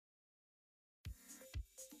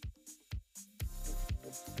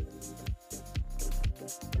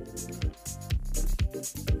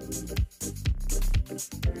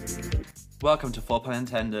Welcome to Full Pun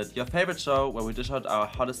Intended, your favorite show where we dish out our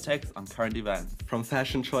hottest takes on current events. From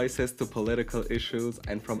fashion choices to political issues,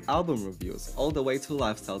 and from album reviews all the way to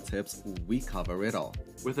lifestyle tips, we cover it all.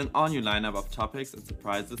 With an all-new lineup of topics and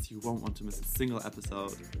surprises, you won't want to miss a single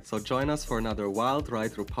episode. So join us for another wild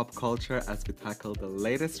ride through pop culture as we tackle the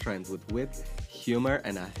latest trends with wit, humor,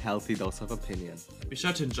 and a healthy dose of opinion. Be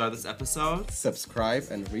sure to enjoy this episode. Subscribe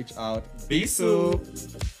and reach out.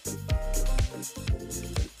 Bisous!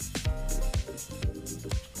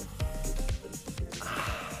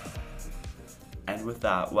 And with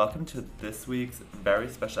that, welcome to this week's very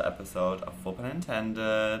special episode of Full Pun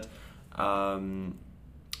Intended.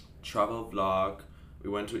 Travel vlog. We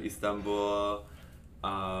went to Istanbul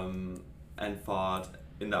and fought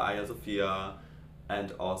in the Hagia Sophia,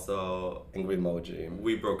 and also Angry emoji.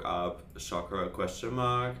 we broke up. Shocker? Question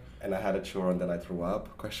mark. And I had a churro and then I threw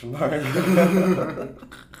up? Question mark.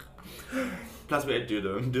 Plus we ate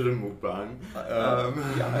dudum mukbang.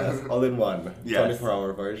 Yes, all in one. Yes.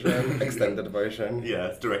 24-hour version, extended version.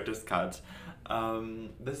 Yes, director's cut.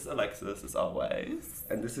 This is Alexis, as always.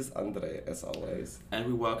 And this is Andre, as always. And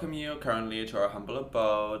we welcome you currently to our humble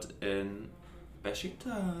abode in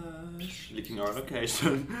Beşiktaş. Leaking our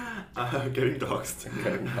location. Getting doxed.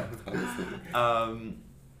 Honestly.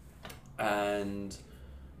 And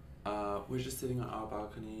we're just sitting on our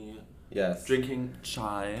balcony. Yes. Drinking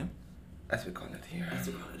chai. As we call it here. As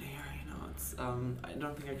we call it here, you know, it's I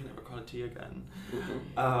don't think I can ever call it tea again.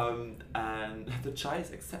 Mm-hmm. And the chai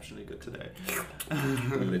is exceptionally good today.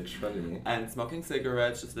 Literally. And smoking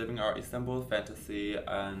cigarettes, just living our Istanbul fantasy.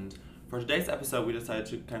 And for today's episode, we decided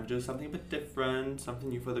to kind of do something a bit different, something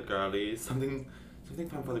new for the girlies, something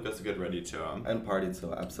fun for the girls to get ready to. And party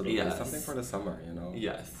too, absolutely. Yes. Something for the summer, you know.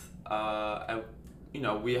 Yes. And, you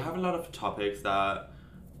know, we have a lot of topics that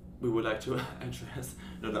we would like to address,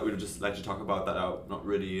 that we would just like to talk about that are not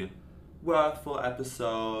really worth full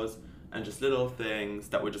episodes, and just little things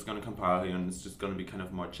that we're just going to compile here, and it's just going to be kind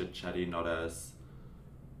of more chit-chatty, not as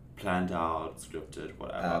planned out, scripted,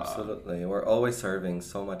 whatever. Absolutely. We're always serving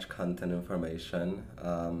so much content information.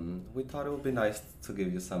 We thought it would be nice to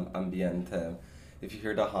give you some ambiente. If you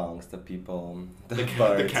hear the honks, the people, the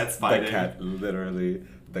birds, the cats fighting. The cat, literally,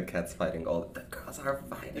 the cats fighting. All the girls are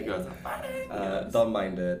fighting. The girls are fighting. Yes. Don't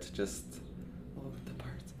mind it. Just the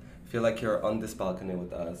birds. Feel like you're on this balcony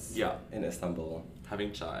with us. Yeah. In Istanbul.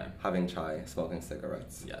 Having chai. Having chai, smoking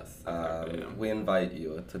cigarettes. Yes. Exactly. We invite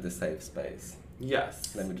you to the safe space.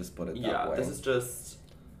 Yes. Let me just put it that way. Yeah. This is just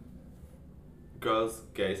girls,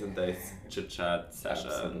 gays, and days chit-chat session.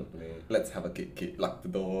 Absolutely. Let's have a kick, lock the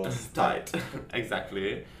door. Tight.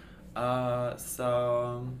 Exactly.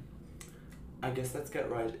 So I guess let's get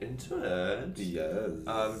right into it. Yes.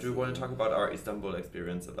 Do we want to talk about our Istanbul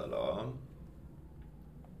experience a little?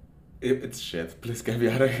 It's shit. Please get me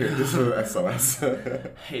out of here. This is SOS.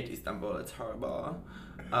 Hate Istanbul. It's horrible.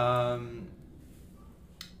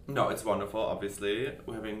 No, it's wonderful, obviously.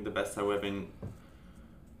 We're having the best time. We're having,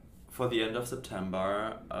 for the end of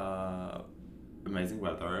September, amazing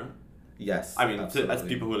weather. Yes. I mean, absolutely. as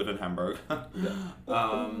people who live in Hamburg.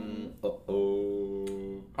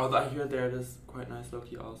 Although I hear there it is quite nice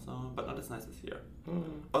low-key also, but not as nice as here.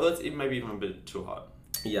 Although it's maybe even a bit too hot.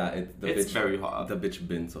 Yeah, it's very hot. The bitch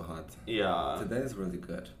been too hot. Yeah. Today is really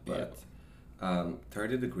good, but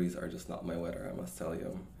 30 degrees are just not my weather, I must tell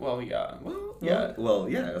you. Well, yeah. Well,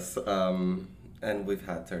 yes. And we've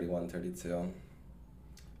had 31, 32.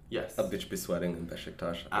 Yes. A bitch be sweating in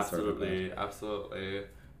Beşiktaş. Absolutely.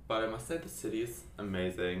 But I must say the city is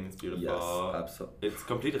amazing. It's beautiful. Yes, absolutely. It's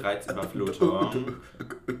complete Reizüberflutung.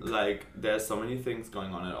 Like, there's so many things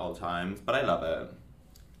going on at all times, but I love it.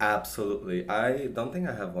 Absolutely. I don't think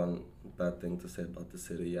I have one bad thing to say about the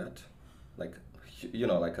city yet. Like, you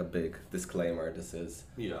know, like a big disclaimer, this is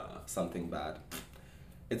something bad.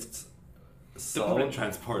 It's so... The public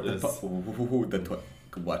transport is...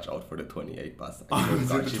 Watch out for the 28 bus. The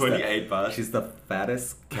 28 bus. She's the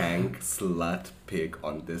fattest kank slut pig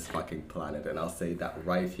on this fucking planet, and I'll say that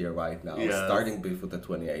right here, right now. Yes. Starting beef with the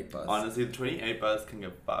 28 bus. Honestly, the 28 bus can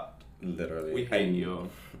get fucked. Literally. We hate you.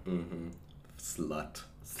 Mm-hmm. Slut.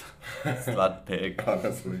 Slut pig.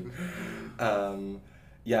 Honestly.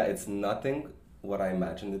 Yeah, it's nothing what I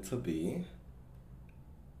imagined it to be.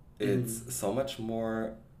 It's so much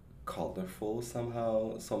more colorful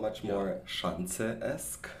somehow, so much more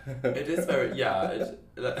Schanze-esque. It is very,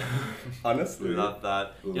 honestly. Love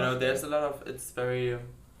that. You know, there's a lot of, it's very,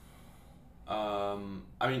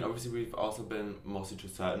 I mean, obviously we've also been mostly to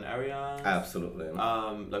certain areas. Absolutely.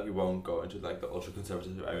 Like we won't go into like the ultra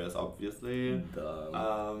conservative areas, obviously.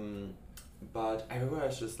 But everywhere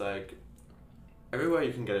is just like everywhere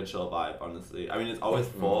you can get a chill vibe, honestly. I mean, it's always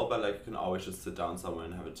full, but like you can always just sit down somewhere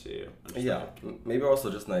and have a tea. Yeah, maybe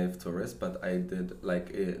also just naive tourist, but I did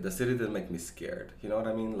like the city didn't make me scared. You know what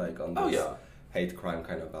I mean? Like on this hate crime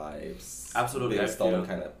kind of vibes. Absolutely, being stolen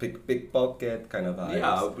kind of pickpocket kind of vibes.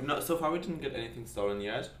 Yeah, so far we didn't get anything stolen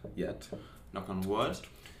yet. Knock on wood.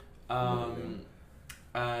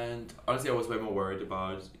 And honestly, I was way more worried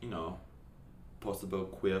about possible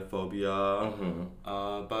queer phobia.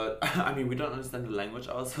 But I mean, we don't understand the language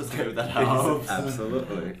also, so maybe that helps.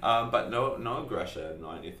 Absolutely. But no aggression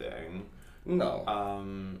or anything. No.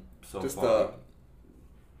 So just far.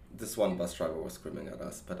 This one bus driver was screaming at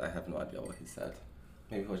us, but I have no idea what he said.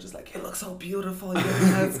 Maybe he was just like, "You look so beautiful, your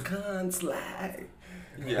hands can't slag."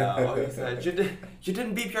 Yeah, or he said, you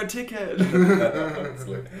didn't beep your ticket.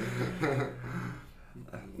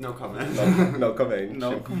 No comment. No comment.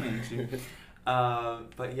 No comment.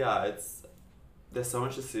 But yeah, there's so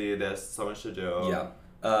much to see. There's so much to do.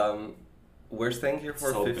 Yeah. We're staying here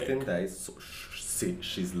for so 15 big. days. So,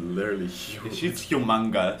 she's literally huge. She's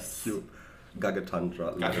humongous. Huge.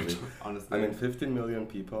 Gagatandra, literally. Honestly. I mean, 15 million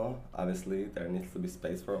people. Obviously, there needs to be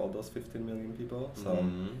space for all those 15 million people. So,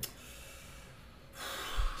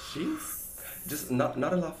 she's just not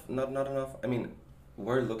enough. Not enough. I mean,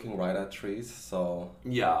 we're looking right at trees. So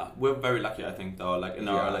yeah, we're very lucky. I think though, like in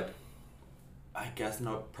our I guess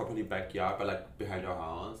not properly backyard, but like behind our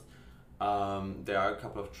house, there are a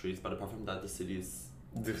couple of trees. But apart from that, the city is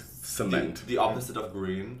cement. The opposite of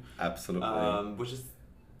green. Absolutely. Which is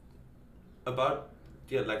about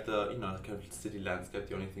like the kind of city landscape.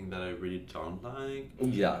 The only thing that I really don't like.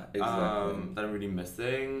 Yeah, exactly. That I'm really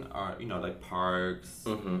missing are like parks.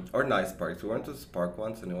 Or nice parks. We went to this park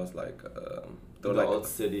once and it was like the like old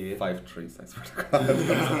city. 5 trees. I swear to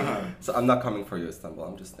God. So I'm not coming for you, Istanbul.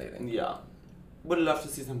 I'm just stating. Yeah, would love to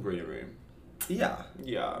see some greenery. Yeah.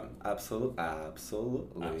 Yeah. Absolutely.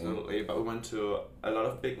 But we went to a lot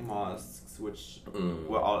of big mosques, which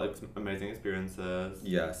were all amazing experiences.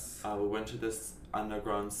 Yes. We went to this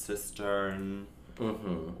underground cistern,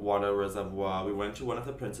 water reservoir. We went to one of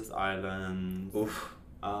the Princess Islands. Oof.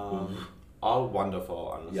 All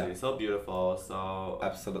wonderful, honestly. Yeah. So beautiful. So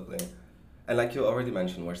absolutely. And like you already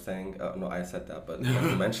mentioned, we're staying. No, I said that, but like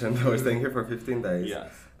you mentioned, we're staying here for 15 days.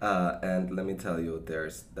 Yes. And let me tell you,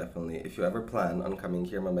 there's definitely, if you ever plan on coming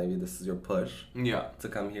here, but maybe this is your push. Yeah. To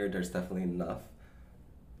come here, there's definitely enough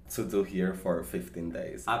to do here for 15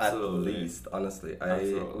 days. Absolutely. At least, honestly.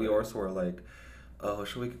 Absolutely. We also were like, oh,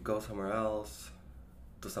 should we go somewhere else?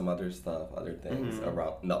 Do some other stuff, other things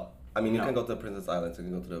around. No. I mean, you can go to the Princess Islands, you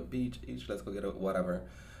can go to the beach, let's go get whatever.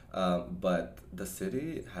 But the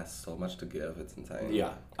city has so much to give, it's insane.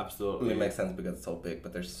 Yeah, absolutely. I mean, it makes sense because it's so big,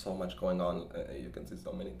 but there's so much going on, you can see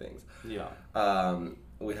so many things. Yeah.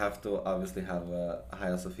 We have to obviously have a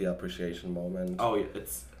Hagia Sophia appreciation moment. Oh, yeah,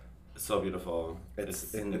 it's so beautiful.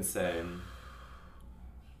 It's insane.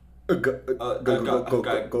 Go.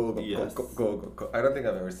 I don't think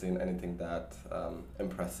I've ever seen anything that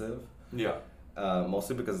impressive. Yeah.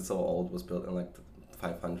 Mostly because it's so old, it was built in like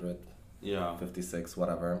 500. Yeah. 56,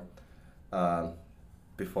 whatever.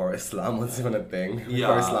 Before Islam was even a thing. Yeah.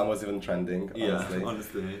 Before Islam was even trending, honestly. Yeah,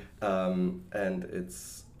 honestly. And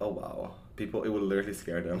it's, oh wow. People, it will literally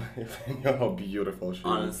scare them if they know how beautiful she is.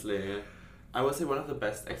 Honestly. I would say one of the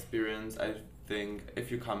best experience, I think,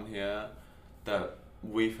 if you come here, that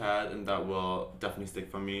we've had and that will definitely stick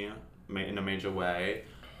for me in a major way,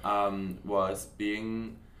 was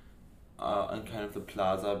being on kind of the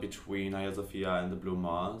plaza between Hagia Sophia and the Blue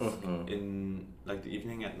Mosque in like the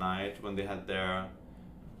evening at night when they had their,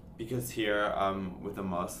 because here with the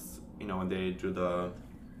mosques, when they do the,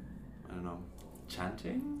 I don't know,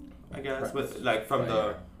 chanting, I guess, with like from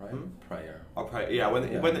prayer, the right? Prayer. Or prayer, yeah.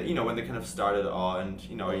 When they kind of started all, and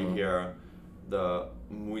you hear the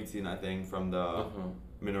muezzin, I think, from the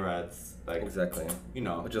minarets, like exactly.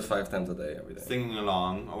 Just 5 times a day, every day. Singing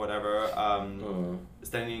along or whatever.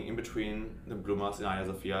 Standing in between the Blue Mosque and Hagia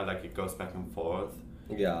Sophia, like it goes back and forth.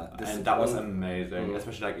 Yeah. And that was amazing,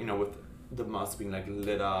 especially like with the mosque being like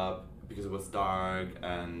lit up because it was dark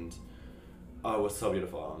and it was so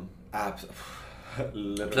beautiful.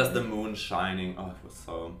 Plus the moon shining. Oh, it was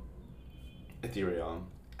so ethereal.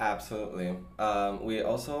 Absolutely. We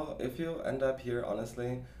also, if you end up here,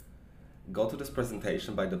 honestly, go to this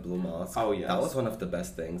presentation by the Blue Mosque. Oh, yes. That was one of the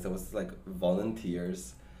best things. There was like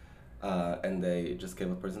volunteers, and they just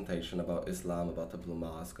gave a presentation about Islam, about the Blue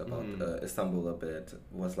Mosque, about Istanbul a bit. It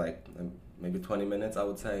was like maybe 20 minutes, I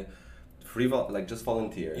would say. Free, just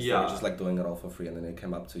volunteers. Yeah. They were just like doing it all for free, and then they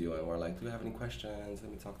came up to you and were like, "Do you have any questions?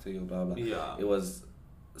 Let me talk to you." Blah blah. Yeah. It was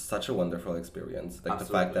such a wonderful experience. Like absolutely.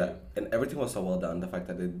 the fact that, and everything was so well done. The fact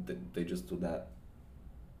that they just do that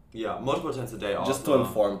Yeah, multiple times a day also. Just to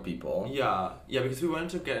inform people. Yeah, because we wanted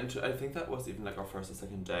to get into, I think that was even like our first or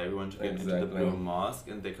second day, we wanted to get into the Blue Mosque,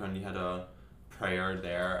 and they currently had a prayer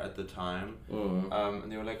there at the time.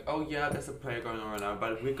 And they were like, oh yeah, there's a prayer going on right now,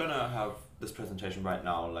 but we're gonna have this presentation right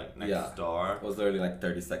now, like next door. It was literally like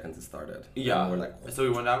 30 seconds it started. Yeah. And we're like, so we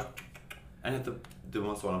went out and had the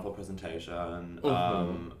most wonderful presentation.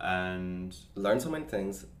 And learned so many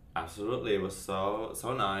things. Absolutely, it was so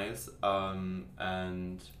nice. And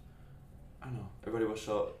I don't know, everybody was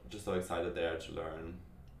just so excited there to learn.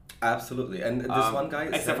 Absolutely, and this one guy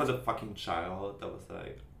except for the fucking child that was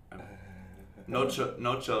like, no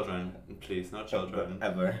children, please, no children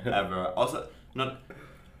ever. Also, not.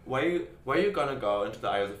 Why are you gonna go into the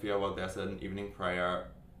Hagia Sophia while there's an evening prayer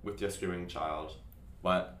with your screaming child?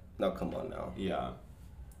 What? No, come on now. Yeah.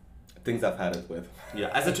 Things I've had it with. Yeah,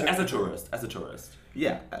 as a tourist.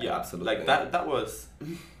 Yeah, absolutely. Like that was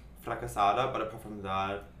fracasada, but apart from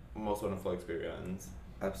that, most wonderful experience.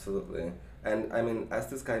 Absolutely. And I mean, as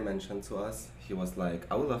this guy mentioned to us, he was like,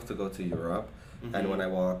 I would love to go to Europe. And when I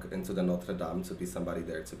walk into the Notre Dame, to be somebody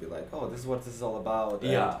there to be like, oh, this is what this is all about.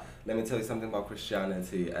 And let me tell you something about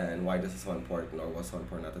Christianity and why this is so important or was so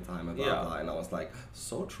important at the time and blah, blah. And I was like,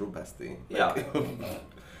 so true, bestie. Like,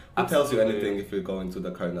 who tells you anything if you go into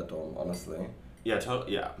the Kölner Dome, honestly?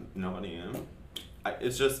 Yeah, nobody.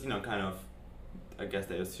 It's just, kind of, I guess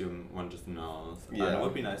they assume one just knows. Yeah. And it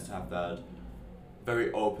would be nice to have that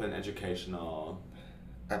very open, educational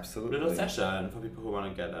little session for people who want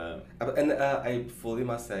to get it. And I fully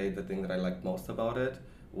must say the thing that I liked most about it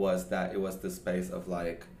was that it was the space of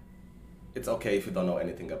like, it's okay if you don't know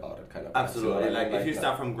anything about it kind of. Absolutely, like if you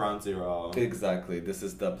start from ground zero. Exactly, this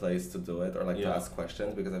is the place to do it, or like to ask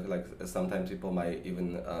questions, because I feel like sometimes people might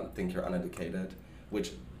even think you're uneducated,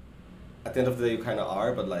 which at the end of the day you kind of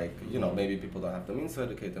are, but like, maybe people don't have the means to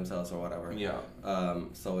educate themselves or whatever. Yeah.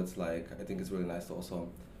 So it's like, I think it's really nice to also,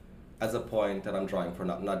 as a point that I'm drawing for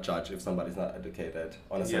not judge if somebody's not educated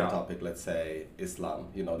on a certain topic, let's say Islam,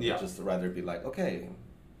 just rather be like, okay,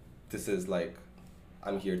 this is like,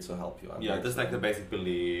 I'm here to help you. Just like the basic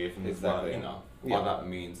belief and exactly. what that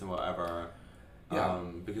means and whatever.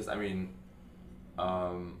 Because I mean,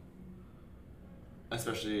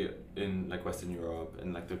 especially in like Western Europe,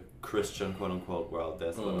 in like the Christian quote unquote world,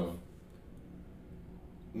 there's a lot of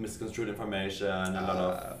misconstrued information, a lot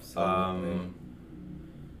of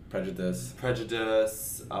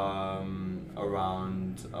prejudice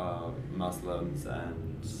around Muslims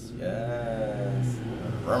and yes.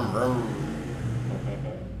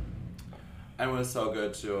 And it was so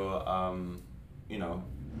good to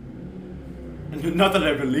not that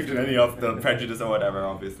I believed in any of the prejudice or whatever,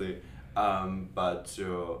 obviously, but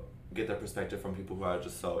to get that perspective from people who are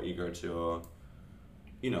just so eager to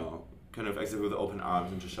kind of exit with open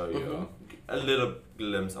arms and to show you a little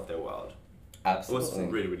glimpse of their world. Absolutely. It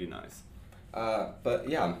was really, really nice. But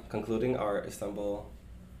yeah, concluding our Istanbul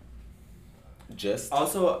gist.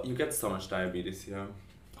 Also, you get so much diabetes here.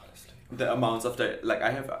 Honestly. The amounts of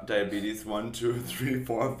I have diabetes 1, 2, 3,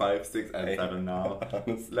 4, 5, 6, and 7 now.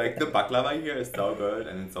 Like the baklava here is so good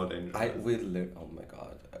and it's so dangerous. Oh my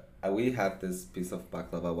god. We had this piece of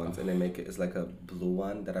baklava once and they make it, it's like a blue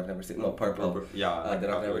one that I've never seen. No, purple. Yeah. That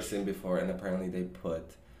I've never seen before, and apparently they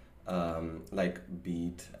put like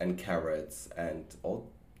beet and carrots and all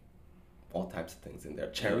types of things in there.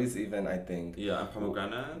 Cherries even, I think. Yeah, and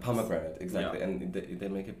pomegranate. Pomegranate, exactly. Yeah. And they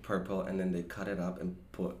make it purple and then they cut it up and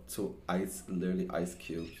put two ice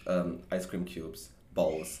cream cubes,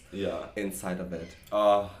 balls. Yeah. Inside of it.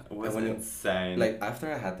 Oh, it was insane. Like after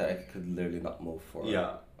I had that, I could literally not move for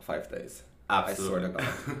 5 days. Absolutely. I swear to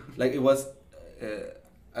God. Like it was,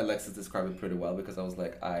 Alexis described it pretty well, because I was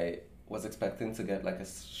like, I was expecting to get like a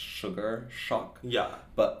sugar shock. Yeah.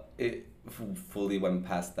 But it fully went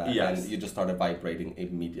past that, and you just started vibrating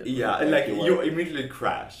immediately. Yeah, and like you immediately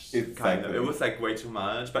crashed. Exactly. Kind of. It was like way too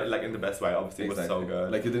much, but like in the best way. Obviously, it was so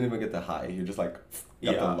good. Like you didn't even get the high. You just like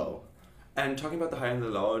got the low. And talking about the high and the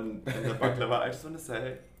low and the baklava, I just want to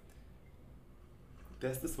say,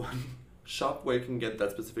 there's this one shop where you can get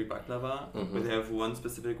that specific baklava, where they have one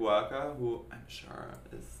specific worker who I'm sure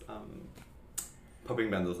is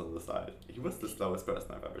popping benzos on the side. He was the slowest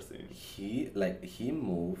person I've ever seen. He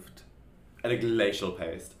moved at a glacial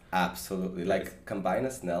pace. Absolutely. Like combine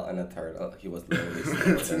a snail and a turtle. He was literally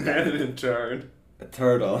slower than Snail and a turd. A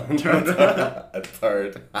turtle. A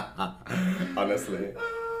turd. Honestly.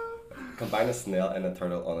 Combine a snail and a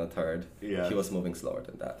turtle on a turd. Yeah. He was moving slower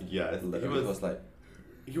than that. Yes. Literally. Was like,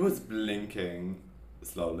 he was blinking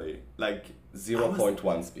slowly. Like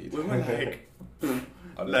 0.1 speed. We were like,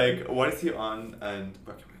 like, what is he on? And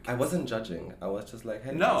I wasn't judging. I was just like,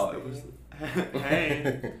 hey. No, it was,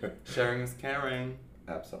 hey, sharing is caring.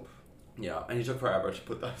 Absolutely. Yeah, and he took forever to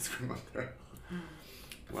put the ice cream on there.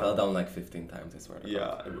 Fell down like 15 times, I swear to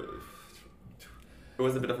God. Yeah, it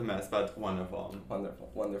was a bit of a mess, but wonderful.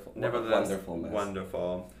 Wonderful. Nevertheless, wonderful mess.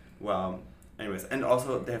 Wonderful. Well, anyways, and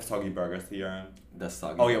also they have soggy burgers here. The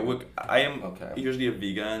soggy. Oh yeah, look, I am usually a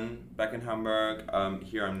vegan back in Hamburg.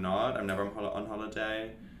 Here I'm not. I'm never on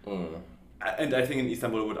holiday. And I think in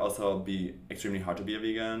Istanbul it would also be extremely hard to be a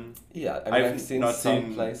vegan. Yeah, I mean, I've seen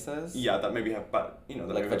some places. Yeah, that maybe have, but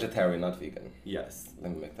like vegetarian, not vegan. Yes.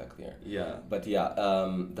 Let me make that clear. Yeah. But yeah,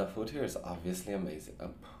 the food here is obviously amazing.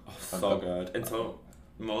 So good. And so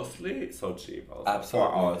mostly so cheap also. Absolutely.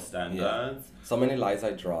 For our standards. Yeah. So many lies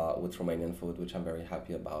I draw with Romanian food, which I'm very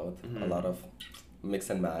happy about. A lot of mix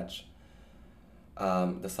and match.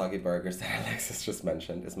 The soggy burgers that Alexis just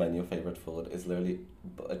mentioned is my new favorite food. It's literally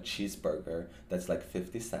a cheeseburger that's like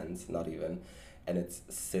 50 cents, not even. And it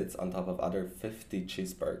sits on top of other 50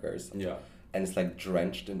 cheeseburgers. Yeah. And it's like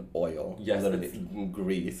drenched in oil. Yes. Literally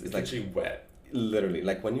grease. It's actually wet. Literally.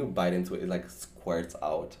 Like when you bite into it, it like squirts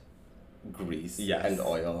out grease and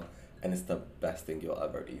oil. And it's the best thing you'll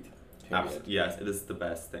ever eat. Yes, it is the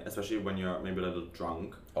best thing, especially when you're maybe a little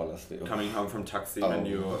drunk. Honestly. Coming home from taxi and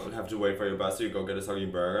you have to wait for your bus, so you go get a soggy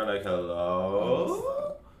burger, like,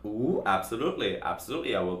 hello? Ooh. Absolutely. I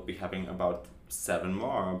will be having about 7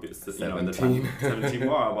 more. 17. 17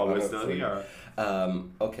 more while we're still here.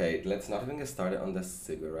 Okay, let's not even get started on the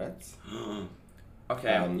cigarettes.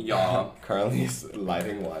 Okay, yeah. Currently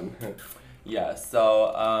lighting one. Yeah,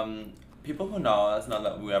 so people who know us know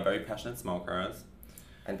that we are very passionate smokers.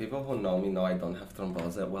 And people who know me know I don't have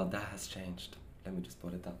thrombose. Well, that has changed. Let me just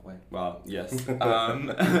put it that way. Well, yes.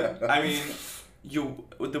 I mean,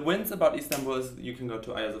 the wins about Istanbul is you can go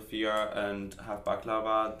to Hagia Sophia and have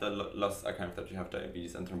baklava. The loss are kind of that you have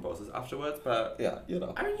diabetes and thrombosis afterwards. But yeah, you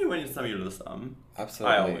know. I mean, you win some, you lose some.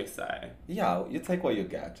 Absolutely. I always say. Yeah, you take what you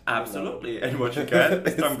get. Absolutely, and what you get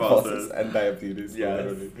is thrombosis and diabetes.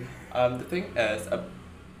 Yes. The thing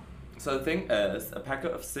is, a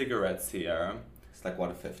packet of cigarettes here. It's like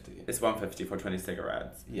 150. It's 150 for 20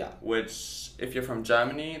 cigarettes. Yeah. Which, if you're from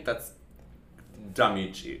Germany, that's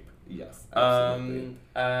dummy cheap. Yes, absolutely.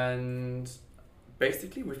 And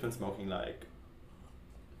basically, we've been smoking like...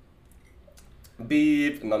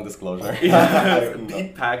 Beep, non-disclosure. Yes,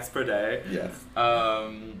 beep packs per day. Yes.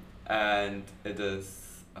 And it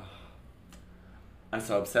is... I'm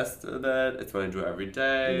so obsessed with it. It's what I do every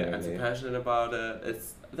day. Really? I'm so passionate about it.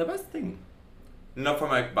 It's the best thing. Not for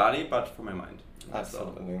my body, but for my mind.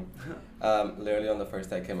 Absolutely. Literally on the first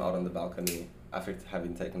day I came out on the balcony after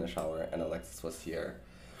having taken a shower and Alexis was here.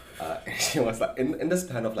 She was like, in the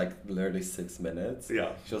span of like literally 6 minutes,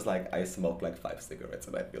 she was like, I smoked like 5 cigarettes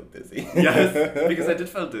and I feel dizzy. Yes, because I did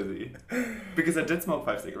feel dizzy. Because I did smoke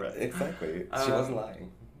 5 cigarettes. Exactly. She wasn't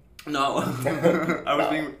lying. No.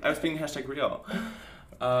 I was being #real.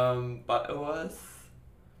 But it was...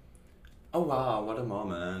 Oh wow, what a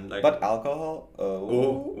moment. Like, but alcohol?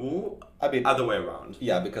 I mean, other way around.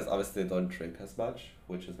 Yeah, because obviously they don't drink as much,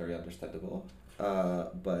 which is very understandable.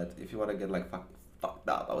 But if you want to get like fucked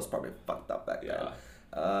up, I was probably fucked up back then.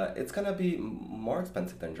 It's gonna be more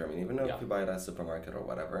expensive than Germany, even if you buy it at a supermarket or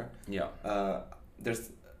whatever. Yeah.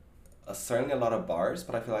 There's certainly a lot of bars,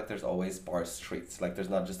 but I feel like there's always bar streets. Like there's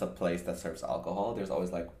not just a place that serves alcohol. There's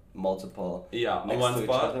always like multiple on one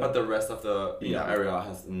spot, but the rest of the area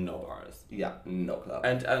has no bars. Yeah, no club.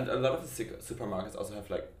 And a lot of the supermarkets also have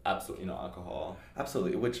like absolutely no alcohol.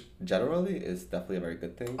 Absolutely, which generally is definitely a very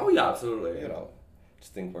good thing. Oh yeah, absolutely. You know,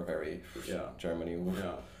 just think we're very Germany.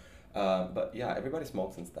 Yeah. But yeah, everybody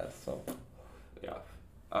smokes instead, so. Yeah.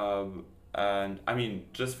 And I mean,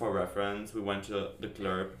 just for reference, we went to the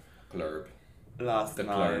club last night.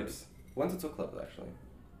 Clubs. Went to 2 clubs actually.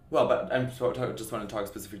 Well, but just want to talk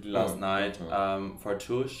specifically last night. For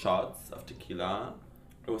 2 shots of tequila,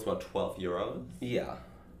 it was about 12 euros. Yeah.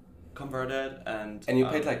 Converted and you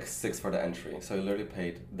paid like 6 for the entry, so you literally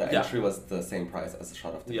paid. The entry was the same price as a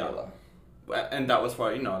shot of tequila. Yeah. And that was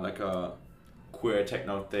for like a queer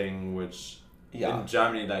techno thing, which in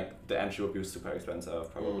Germany like the entry would be super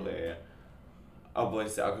expensive probably.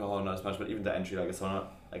 Obviously alcohol not as much, but even the entry like is so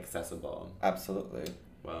not accessible. Absolutely.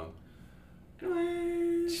 Well.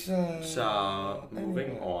 Anyway. Ciao.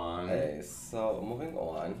 Moving on. Hey, so moving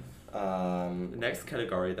on. The next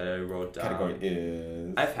category that I wrote down. Category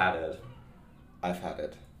is... I've had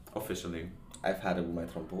it. Officially. I've had it with my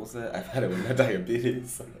thrombose. I've had it with my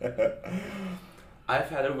diabetes. I've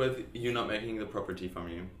had it with you not making the proper tea for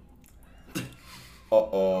me.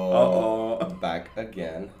 Uh-oh. Back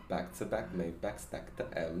again. Back to back, made back, stack the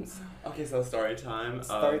M's. Okay, so story time.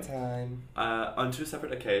 Story time. On 2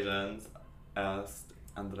 separate occasions, asked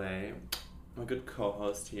Andre, my good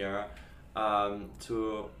co-host here,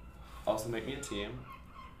 to also make me a tea.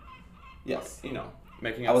 Yes. You know,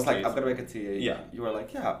 making I was like, teas. I'm gonna make a tea. Yeah. You were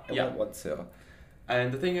like, yeah, I want to.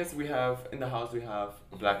 And the thing is, we have, in the house, we have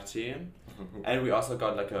black tea, and we also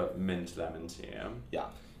got like a mint lemon tea. Yeah.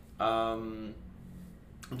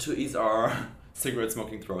 To ease our cigarette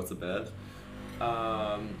smoking throats a bit.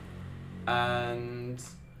 And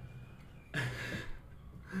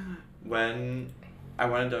when I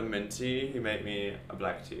wanted a mint tea, he made me a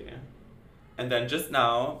black tea. And then just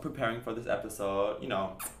now, preparing for this episode, you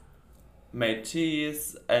know, made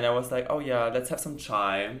teas, and I was like, oh yeah, let's have some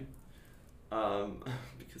chai.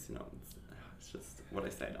 Because, you know, it's just what I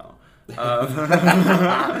say now.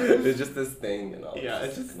 It's just this thing, you know. Yeah,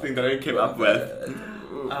 it's just this thing that I came up with.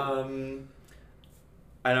 And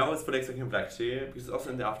I was fully expecting black tea, because also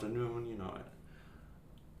in the afternoon, you know,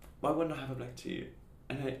 why wouldn't I have a black tea?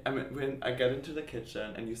 And I mean, when I get into the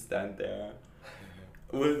kitchen and you stand there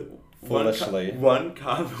with foolishly one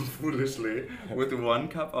cup foolishly with 1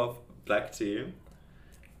 cup of black tea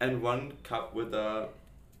and 1 cup with a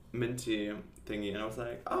minty thingy, and I was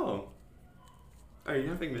like, oh, are you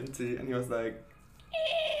having mint tea? And he was like,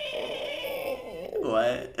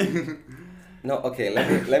 what? No, okay,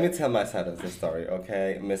 let me tell my side of the story,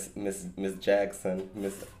 okay? Miss Jackson,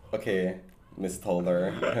 Miss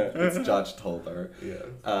Tolder, it's Judge Tolder. Yeah.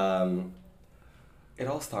 It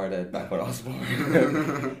all started back when I was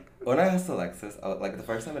born. When I asked Alexis, like the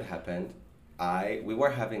first time it happened, we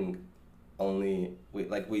were having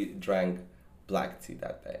we drank black tea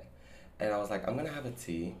that day. And I was like, I'm gonna have a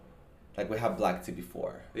tea. Like, we had black tea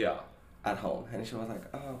before. Yeah. At home. And she was like,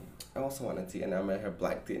 oh, I also want a tea. And I made her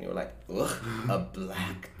black tea. And you were like, ugh, a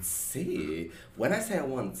black tea? When I say I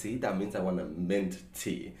want tea, that means I want a mint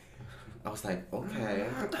tea. I was like, okay.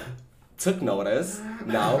 Took notice.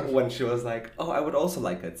 Now, when she was like, oh, I would also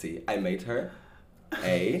like a tea, I made her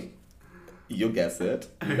you guess it,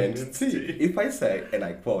 mint tea. If I say, and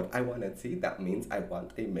I quote, I want a tea, that means I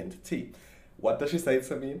want a mint tea. What does she say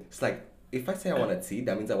to me? It's like, if I say I want a tea,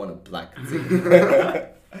 that means I want a black tea.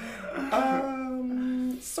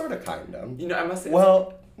 Sorta, kinda. You know, I must say.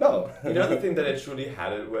 Well, no. You know, the thing that I truly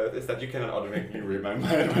had it with is that you cannot automatically read my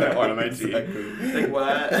mind when I order my tea. Exactly. Like,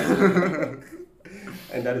 what?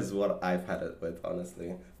 And that is what I've had it with,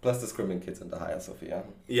 honestly. Plus the Screaming Kids and the Hagia Sophia.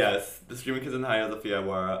 Yes, the Screaming Kids and the Hagia Sophia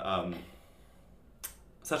were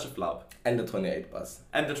such a flop. And the 28 bus.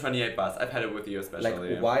 And the 28 bus. I've had it with you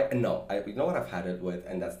especially. Like, why? No, you know what I've had it with,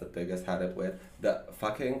 and that's the biggest had it with? The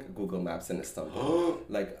fucking Google Maps in Istanbul.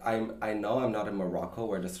 Like, I know I'm not in Morocco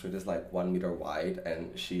where the street is like 1 meter wide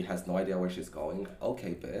and she has no idea where she's going.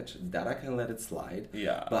 Okay, bitch, that I can let it slide.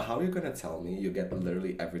 Yeah. But how are you gonna tell me you get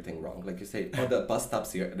literally everything wrong? Like, you say, oh, the bus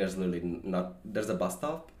stop's here. There's literally there's a bus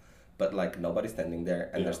stop, but like nobody's standing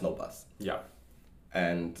there and there's no bus. Yeah.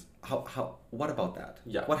 And what about that?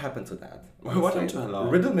 Yeah. What happened to that? What happened to hello?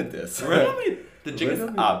 Riddle me this. Riddle me. The jig is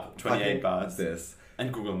up, 28 bus. This.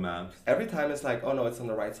 And Google Maps. Every time it's like, oh no, it's on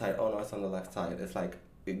the right side. Oh no, it's on the left side. It's like,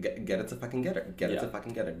 get it to fucking get it. Get it to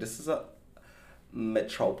fucking get it. This is a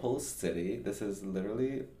metropolis city. This is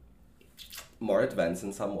literally more advanced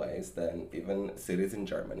in some ways than even cities in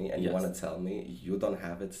Germany. And you want to tell me you don't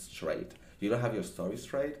have it straight. You don't have your story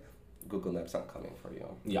straight. Google Maps aren't coming for you.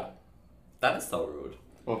 Yeah. That is so rude.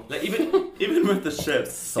 Like even with the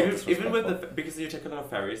ships, even with the, because you take a lot of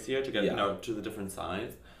ferries here to get to the different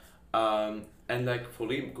sides, and like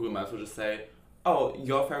fully Google Maps will just say, oh,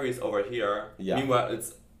 your ferry is over here. Yeah. Meanwhile,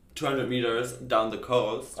 it's 200 meters down the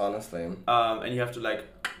coast. Honestly. And you have to like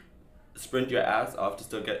sprint your ass off to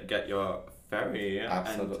still get your ferry.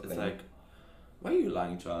 Absolutely. And it's like, why are you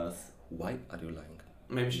lying to us? Why are you lying?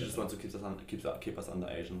 Maybe she just wants to keep us on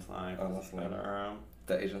the Asian side. Honestly. Better.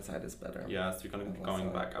 The Asian side is better. Yes, we're gonna be going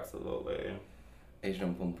back, absolutely.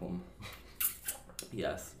 Asian pum pum.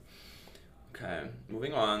 Yes. Okay,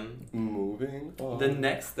 moving on. The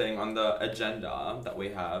next thing on the agenda that we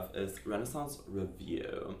have is Renaissance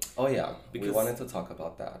Review. Oh yeah, because we wanted to talk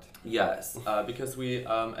about that. Yes, because we,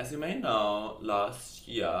 as you may know, last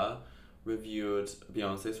year reviewed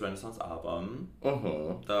Beyonce's Renaissance album.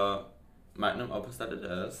 The magnum opus that it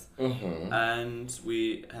is. And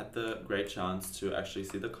we had the great chance to actually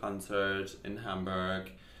see the concert in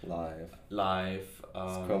Hamburg. Live.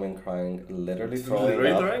 Screaming, crying, literally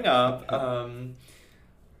throwing up.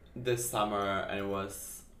 This summer, and it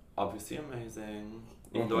was obviously amazing.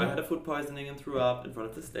 Even though I had a food poisoning and threw up in front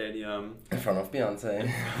of the stadium. In front of Beyonce.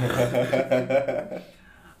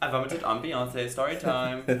 I vomited on Beyonce. Story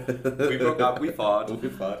time. We broke up. We fought. We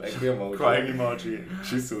fought. Angry emoji. Crying emoji.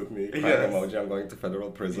 She sued me. Crying Yes. emoji. I'm going to federal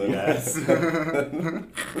prison. Yes.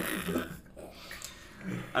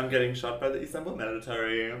 I'm getting shot by the Istanbul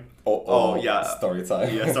military. Oh, yeah. Story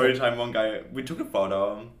time. Yeah, story time. One guy. We took a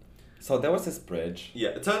photo. So there was this bridge.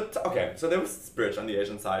 Yeah. So there was this bridge on the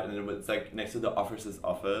Asian side, and it was like next to the officer's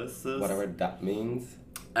offices. Whatever that means.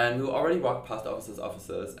 And we already walked past the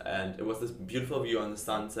offices, and it was this beautiful view on the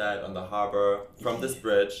sunset, on the harbor, from this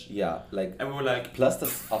bridge. Yeah, like. And we were like... Plus the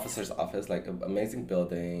officer's office, like an amazing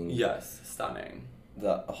building. Yes, stunning.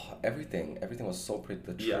 Everything was so pretty.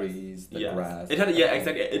 The trees, the grass. It had,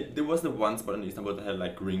 exactly. There was the one spot in Istanbul that had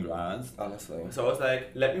like green grass. Honestly. So I was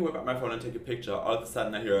like, let me whip out my phone and take a picture. All of a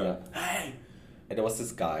sudden I hear, hey! And there was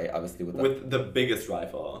this guy, obviously, with the biggest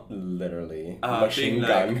rifle. Literally. Machine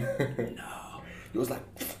gun. No. He was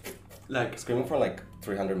like screaming for like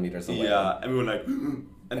 300 meters away. Yeah, and we were like, and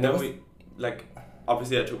then we, like,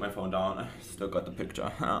 obviously I took my phone down. I still got the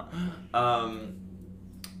picture.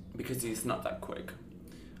 Because he's not that quick.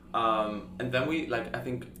 And then we, like, I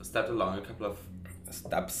think stepped along a couple of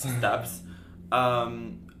steps.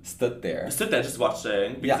 Stood there just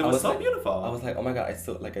watching because it was so beautiful. I was like, oh my god, I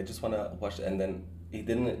just want to watch it. And then he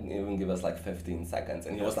didn't even give us like 15 seconds,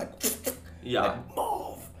 and he was like, like,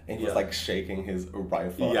 move. And he was like shaking his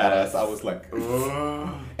rifle at us. I was like,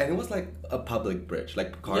 and it was like a public bridge.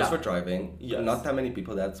 Like cars were driving. Yes. Not that many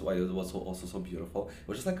people. That's why it was also so beautiful. It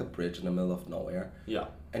was just like a bridge in the middle of nowhere. Yeah.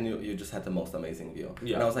 And you just had the most amazing view.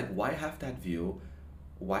 Yeah. And I was like, why have that view?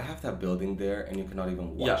 Why have that building there and you cannot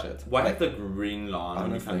even watch it? Why have the green lawn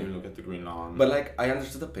when you can't even look at the green lawn? But like, I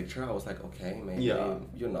understood the picture. I was like, okay, maybe,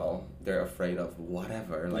 you know, they're afraid of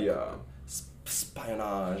whatever. Like,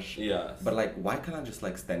 espionage. Yes. But like, why can't I just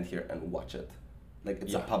like stand here and watch it? Like,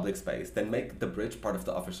 it's a public space. Then make the bridge part of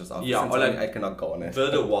the officer's office. Yeah, or like, I cannot go on it.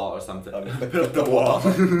 Build a wall or something. Build the wall.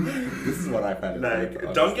 This is what I've had it like,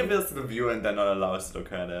 with, don't give us the view and then not allow us to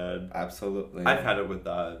look at it. Absolutely. I've had it with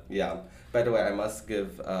that. Yeah. By the way, I must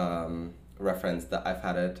give reference that I've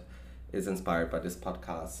had it is inspired by this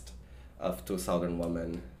podcast of two Southern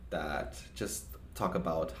women that just talk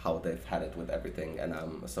about how they've had it with everything, and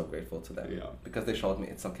I'm so grateful to them. Yeah. Because they showed me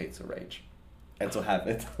it's okay to rage. And to have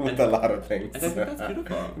it with a lot of things. And I think that's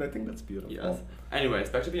beautiful. And I think that's beautiful. Yes. Anyways,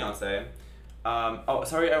 back to Beyonce.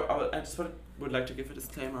 Sorry, I just would like to give a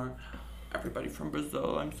disclaimer. Everybody from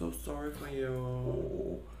Brazil, I'm so sorry for you.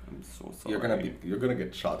 Oh. I'm so sorry. You're gonna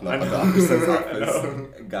get shot, not by the officer's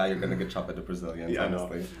office. Guy, you're gonna get shot by the Brazilians,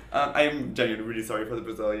 honestly. I am genuinely really sorry for the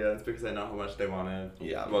Brazilians because I know how much they want it.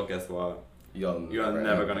 Yeah. Well, guess what? You're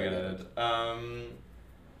never gonna get it.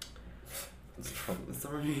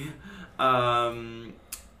 Sorry.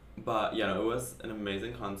 But yeah, no, it was an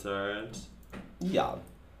amazing concert. Yeah.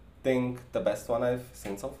 Think the best one I've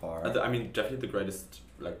seen so far. I mean, definitely the greatest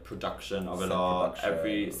like production of it all.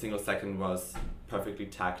 Every single second was perfectly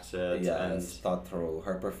tacted. And thought through.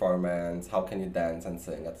 Her performance, how can you dance and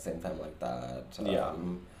sing at the same time like that?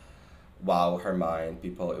 Wow, her mind,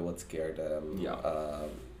 people, it would scare them. Yeah.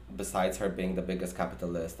 Besides her being the biggest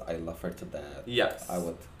capitalist, I love her to death. Yes. I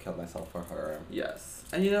would kill myself for her. Yes.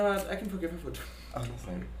 And you know what? I can forgive her for...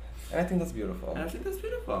 Honestly. And I think that's beautiful. I think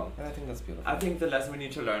the lesson we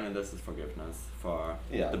need to learn in this is forgiveness for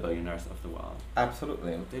the billionaires of the world.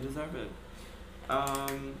 Absolutely. They deserve it.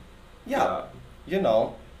 You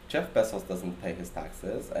know, Jeff Bezos doesn't pay his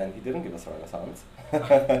taxes, and he didn't give us a renaissance.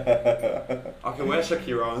 Okay, where's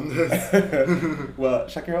Shakira on this? Well,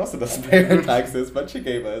 Shakira also doesn't pay her taxes, but she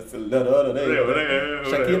gave us Shakira,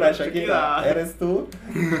 eres tú?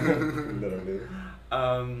 Literally.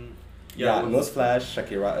 Newsflash,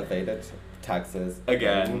 Shakira evaded taxes.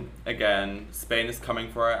 Again. Spain is coming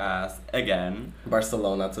for her ass. Again.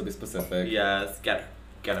 Barcelona, to be specific. Yes, get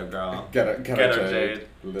her, girl. Get her, Jade.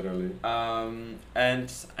 Literally. And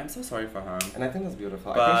I'm so sorry for her. And I think that's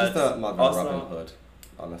beautiful. I think she's the mother of Robin Hood,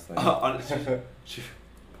 honestly.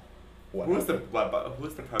 Who's the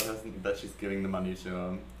person that she's giving the money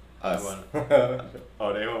to? Us.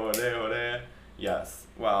 Ode. Yes.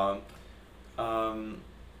 Well,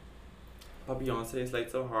 but Beyonce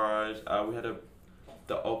slayed so hard. We had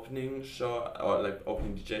the opening show, or like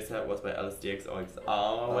opening DJ set was by xoxo,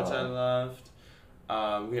 which I loved.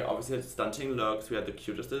 We obviously had stunting looks. We had the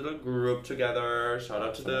cutest little group together. Shout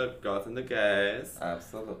out to the girls and the guys.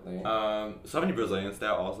 Absolutely. So many Brazilians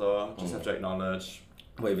there also. Just have to acknowledge.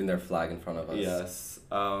 Waving their flag in front of us. Yes.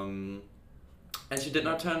 And she did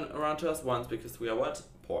not turn around to us once because we are what?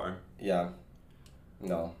 Poor. Yeah.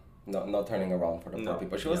 No, not turning around for the poor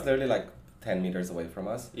people. She was literally like 10 meters away from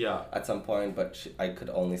us. Yeah. At some point, but I could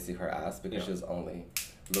only see her ass because she was only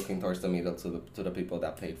looking towards the middle to the people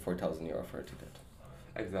that paid 4,000 euro for a ticket.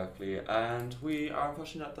 Exactly, and we are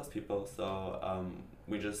unfortunately not those people, so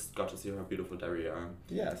we just got to see her beautiful derriere.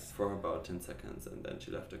 Yes. For about 10 seconds, and then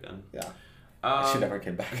she left again. Yeah. She never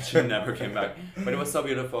came back. She never came back. But it was so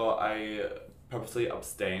beautiful. I purposely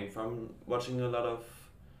abstained from watching a lot of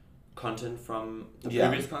content from the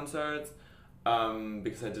previous concerts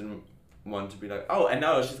because I didn't want to be like, oh, and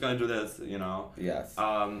now she's gonna do this, you know. Yes.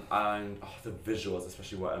 And the visuals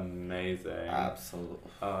especially were amazing.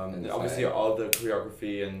 Absolutely. Obviously all the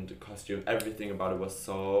choreography and costume, everything about it was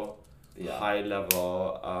so high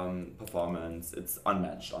level performance. It's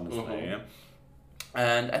unmatched, honestly.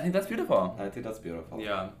 And I think that's beautiful. I think that's beautiful.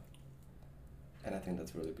 Yeah. And I think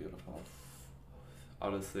that's really beautiful.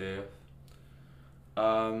 Honestly.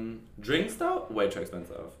 Drinks though, way too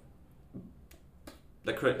expensive.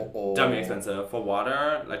 Like dummy expensive for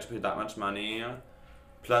water. Like to pay that much money,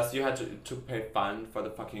 plus you had to pay fund for the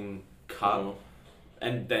fucking cup,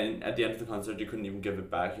 and then at the end of the concert you couldn't even give it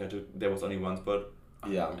back. You had to. There was only one spot.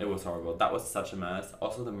 Yeah, it was horrible. That was such a mess.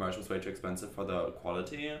 Also, the merch was way too expensive for the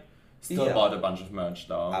quality. Still bought a bunch of merch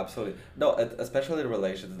though. Absolutely. No, especially in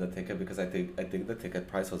relation to the ticket, because I think the ticket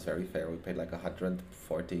price was very fair. We paid like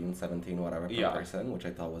 114, 17, whatever per person, which I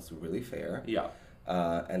thought was really fair. Yeah.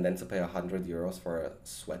 And then to pay 100 euros for a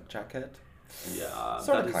sweat jacket. Yeah.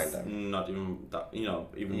 Sort of, kind of. Not even that,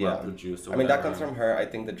 even well produced. I mean, that comes from her. I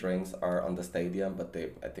think the drinks are on the stadium, but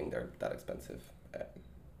I think they're that expensive.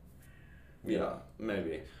 Yeah,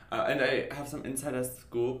 maybe. And I have some insider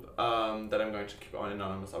scoop that I'm going to keep on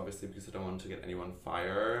anonymous, obviously, because I don't want to get anyone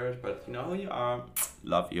fired. But you know who you are.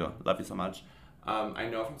 Love you so much. I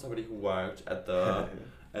know from somebody who worked at the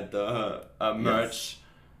merch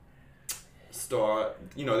store.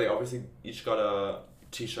 You know, they obviously each got a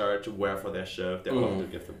T-shirt to wear for their shift. They all had to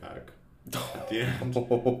give them back at the end.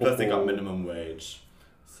 Plus, they got minimum wage.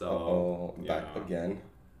 So back again.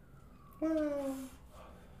 Well.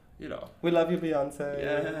 You know. We love you, Beyonce.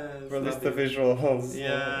 Yes. Release the visuals.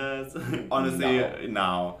 Yes. Honestly,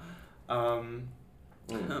 now.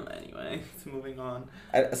 Anyway, moving on.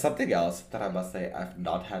 Something else that I must say I've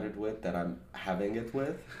not had it with, that I'm having it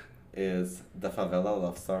with, is the favela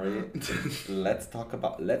love story. Let's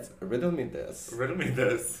riddle me this. Riddle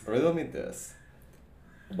me this.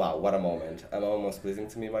 Wow, what a moment. A moment most pleasing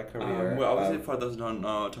to me in my career. Well, obviously, for those who don't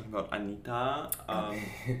know, talking about Anitta,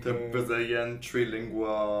 the Brazilian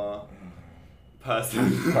trilingual person.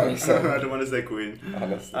 I don't want to say queen.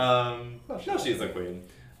 Honestly. No, she's a queen.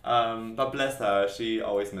 But bless her, she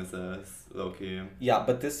always misses, low-key. Yeah,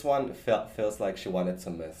 but this one feels like she wanted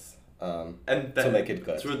to miss. And to make it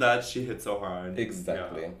good. Through that, she hit so hard.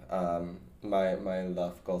 Exactly. Yeah. My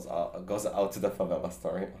love goes out to the favela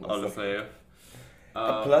story. Honestly.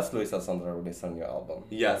 Plus, Luisa Sontra released a new album.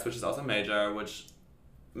 Yes, which is also major, which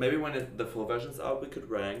maybe when the full version's out, we could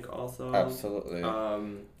rank also. Absolutely.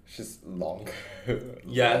 She's long.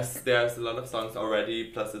 Yes, there's a lot of songs already,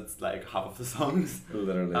 plus it's like half of the songs.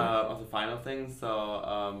 Literally. Of the final thing,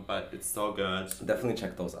 so, but it's so good. Definitely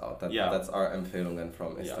check those out. That's our Empfehlungen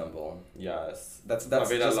from Istanbul. Yes. That's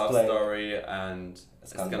Favela Love Story and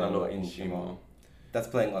Scandalo Intimo. That's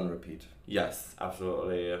playing on repeat. Yes,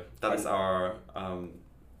 absolutely. That is our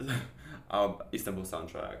Istanbul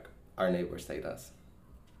soundtrack. Our neighbors say us.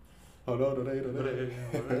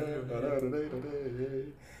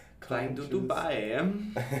 Klein to Dubai.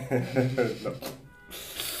 No.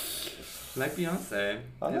 Like Beyonce.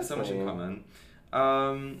 They have so much in common.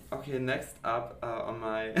 Okay, next up on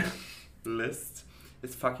my list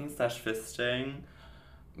is fucking /fisting.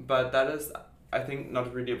 But that is, I think,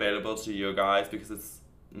 not really available to you guys because it's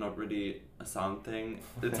not really a sound thing.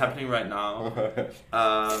 It's happening right now.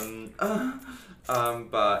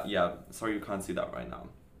 But yeah, sorry you can't see that right now.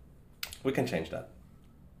 We can change that.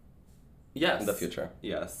 Yes. In the future.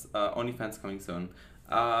 Yes. OnlyFans coming soon.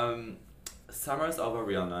 Summer is over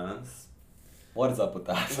realness. What is up with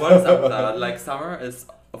that? What is up with that? Like, summer is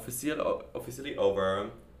officially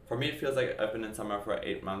over. For me, it feels like I've been in summer for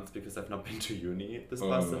 8 months because I've not been to uni this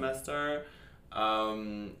past semester.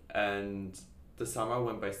 And the summer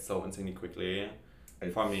went by so insanely quickly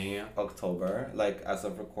for me. October, like as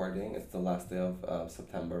of recording, it's the last day of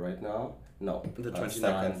September right now. No, the 29th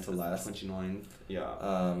second to last. 29th,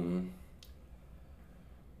 yeah.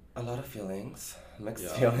 A lot of feelings, mixed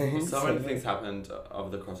feelings. So many things happened over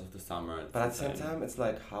the course of the summer. But at the same time, it's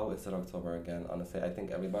like, how is it October again? Honestly, I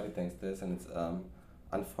think everybody thinks this, and it's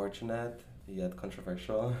unfortunate, yet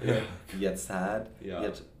controversial, yet sad,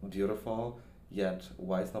 yet beautiful, yet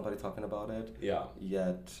why is nobody talking about it? Yeah.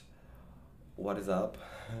 Yet, what is up?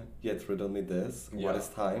 Yet riddle me this. What is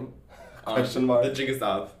time? Question mark. The jig is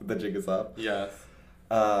up. The jig is up. Yes.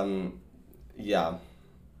 Yeah,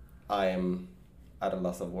 I'm at a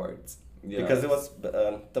loss of words. Yes. Because it was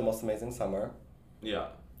the most amazing summer. Yeah.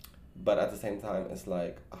 But at the same time, it's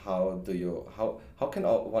like, how can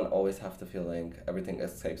one always have the feeling everything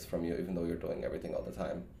escapes from you, even though you're doing everything all the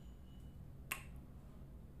time?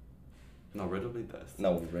 No, riddle me this.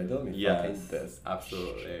 No, riddle me fucking this.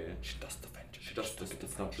 Absolutely. She does defend you. She does.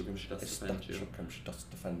 It's not true. She does defend you. She does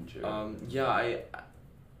defend you. Yeah,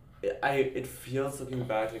 it feels looking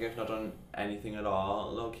back like I've not done anything at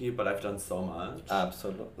all, low key, but I've done so much.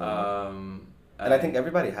 Absolutely. And I think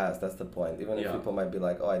everybody has. That's the point. Even if Yeah. people might be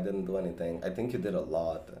like, "Oh, I didn't do anything," I think you did a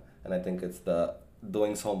lot, and I think it's the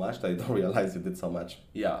doing so much that you don't realize you did so much.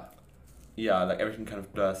 Yeah, like everything kind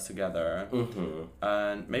of blurs together. Mm-hmm.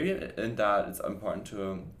 And maybe in that it's important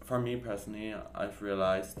to, for me personally, I've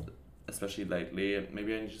realized, especially lately,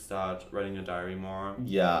 maybe I need to start writing a diary more.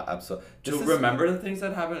 Yeah, absolutely. To remember the things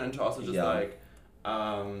that happen and to also just Yeah. like,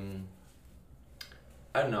 I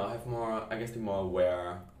don't know, have more, I guess be more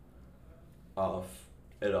aware of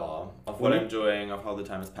it all, of what I'm doing, of how the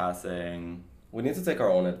time is passing. We need to take our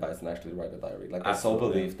own advice and actually write a diary. Like, I so Absolutely.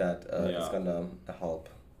 believe that it's gonna help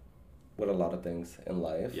with a lot of things in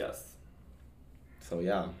life. Yes. So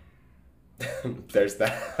yeah, there's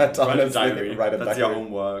that. Write a Honestly, diary. Write a That's diary. your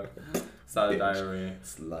homework. Start a Bitch. diary.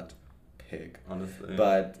 Slut, pig. Honestly.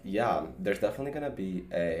 But yeah, there's definitely gonna be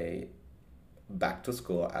a back to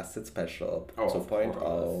school acid special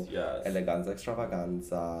 2.0, yes. eleganza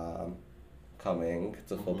extravaganza coming.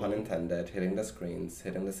 It's a full pun intended, hitting the screens,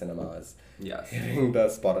 hitting the cinemas, Yes. hitting the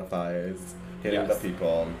Spotifys, hitting the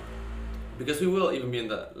people. Because we will even be in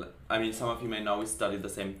the, I mean, some of you may know we studied the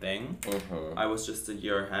same thing. Mm-hmm. I was just a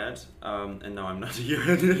year ahead, and now I'm not a year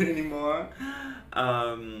ahead anymore.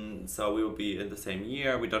 So we will be in the same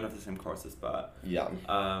year. We don't have the same courses, but Yeah.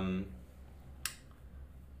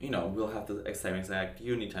 you know, we'll have the same exact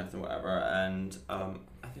uni times and whatever, and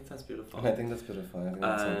I think that's beautiful. And I think that's beautiful. I think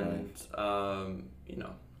that's so nice. And you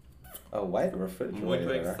know, A white refrigerator. I'm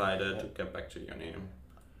way excited to get back to uni.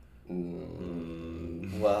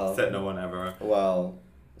 Well. Said no one ever. Well,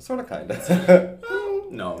 sort of, kind of.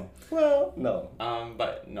 No. Well, no.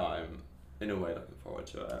 But no, I'm in a way looking forward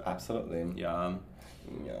to it. Absolutely. Yeah.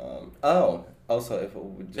 Yeah. Oh, also, if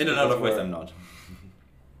In a lot of ways, I'm not.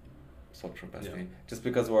 So true, bestie. Yeah. Just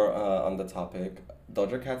because we're on the topic,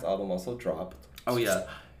 Doja Cat's album also dropped. Oh yeah,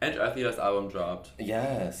 and Earthia's album dropped.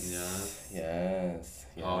 Yes. Yes. Yes.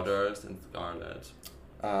 Powders and Scarlet.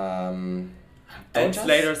 Um. And Doja's-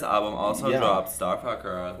 Slater's album also Yeah. dropped,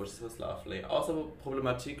 Starfucker, which was lovely. Also,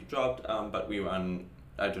 Problematique dropped, but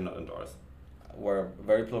I do not endorse. We're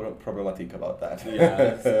very problematic about that.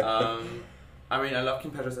 Yes. I mean, I love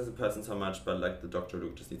Kim Petras as a person so much, but like the Dr.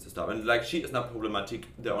 Luke just needs to stop. And like she is not problematic.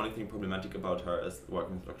 The only thing problematic about her is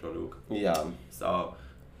working with Dr. Luke. Yeah. So.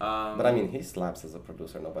 But I mean, he slaps as a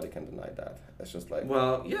producer. Nobody can deny that. It's just like.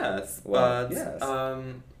 Well, yes, Well, but yes.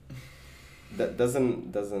 That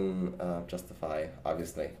doesn't justify,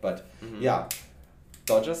 obviously, but yeah,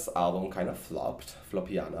 Doja's album kind of flopped,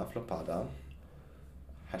 flopada,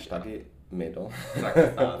 hashtag medo,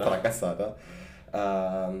 fracasada,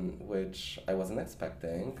 which I wasn't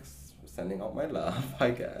expecting. Sending out my love, I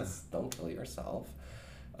guess. Don't kill yourself.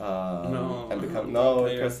 No, and become don't no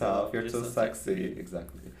kill yourself. You're You're too so sexy.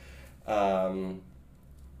 Exactly.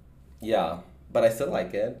 Yeah, but I still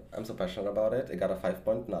like it. I'm so passionate about it. It got a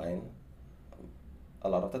 5.9. A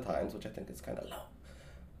lot of the times, which I think is kind of low.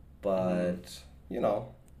 But, you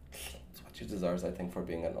know, it's what she deserves, I think, for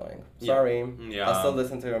being annoying. Sorry. Yeah. I'll still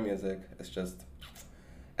listen to her music. It's just...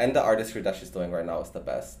 And the artistry that she's doing right now is the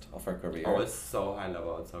best of her career. Oh, it's so high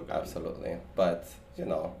level. It's so good. Absolutely. But, you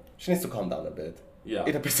know, she needs to calm down a bit. Yeah.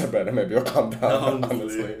 Eat a piece of bread and maybe you'll calm down,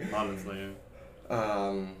 honestly. Honestly.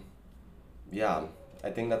 Yeah. I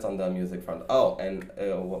think that's on the music front. Oh, and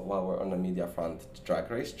while we're on the media front, Drag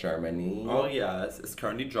Race Germany. Oh yes, it's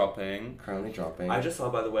currently dropping. Currently dropping. I just saw,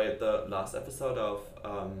 by the way, the last episode of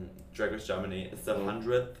Drag Race Germany. It's the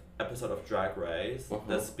 100th episode of Drag Race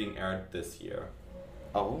that's being aired this year.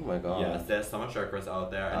 Oh my god. Yes, there's so much Drag Race out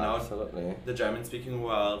there, and Absolutely. now the German-speaking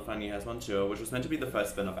world finally has one too, which was meant to be the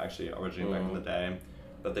first spin-off actually originally back in the day,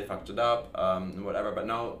 but they fucked it up and whatever. But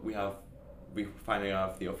now we finally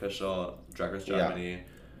have the official Drag Race Germany. Yeah.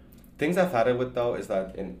 Things I've had it with though is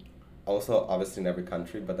that also obviously in every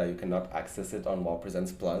country, but that you cannot access it on Wow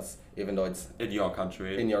Presents Plus, even though it's in your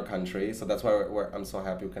country. In your country, so that's why I'm so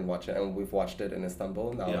happy we can watch it, and we've watched it in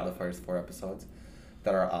Istanbul now. The first 4 episodes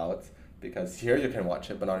that are out, because here you can watch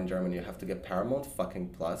it, but not in Germany. You have to get Paramount fucking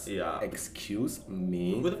Plus. Yeah. Excuse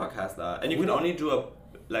me. Who the fuck has that? And you can only do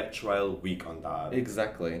like trial week on that.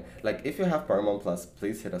 Exactly. Like if you have Paramount Plus,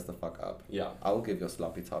 please hit us the fuck up. Yeah. I will give you a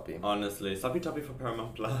sloppy toppy. Honestly, sloppy toppy for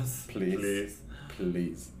Paramount Plus. Please.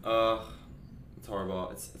 It's horrible.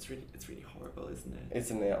 It's really horrible, isn't it?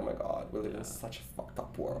 Isn't it? Oh my god, we live in such a fucked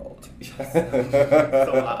up world. So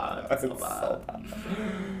bad. So bad.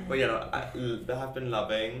 But they have been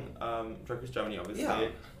loving Drag Race Germany, obviously. Yeah.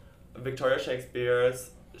 Victoria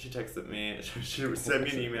Shakespeare's, she texted me, she sent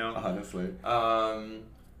me an email. Honestly.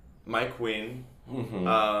 My queen,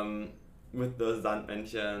 with the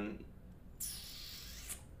Sandmännchen.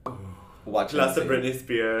 Watch Plus the Britney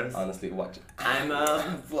Spears. Honestly, watch it. I'm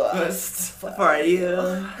a bust for you.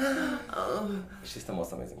 She's the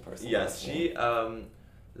most amazing person. Yes, she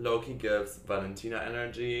low-key gives Valentina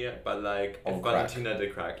energy, but like if Valentina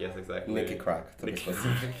did crack, yes, exactly. Nicki Crack, to be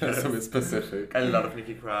specific. A lot of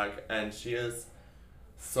Nicki Crack, and she is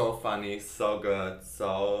so funny, so good,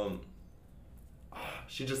 so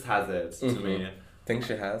she just has it to me. Think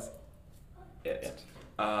she has? It.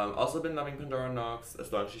 Also been loving Pandora Knox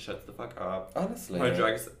as long as she shuts the fuck up. Honestly. Her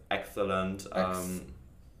drag is excellent.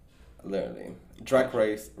 Literally. Drag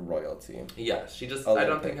Race royalty. Yeah, she just, Olympics. I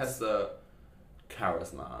don't think has the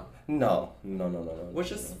charisma. No.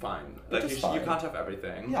 Which is fine. Like, you can't have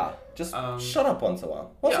everything. Yeah, just shut up once in a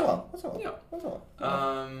while. Once in a while. Yeah. Once in a while.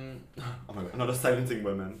 Oh my god, not a silencing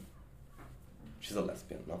women. She's a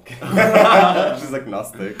lesbian, no. She's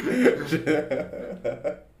agnostic.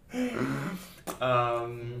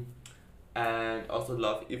 And also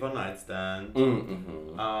love Yvonne Nightstand.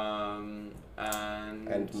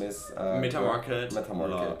 And Miss Metamarket.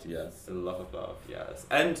 Metamarket, yes. A lot of love, yes.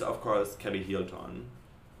 And of course Kelly Hilton.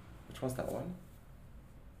 Which one's that one?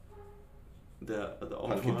 The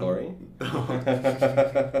old Hunky one. Dory?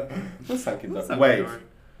 Who's Hunky Dory? Wait.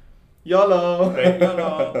 YOLO!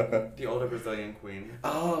 The older Brazilian queen.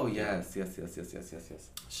 Oh, yes.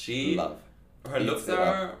 She... Love. Her looks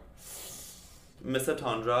are Miss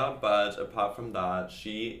Tundra, but apart from that,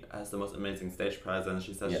 she has the most amazing stage presence.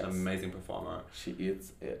 She's such an amazing performer. She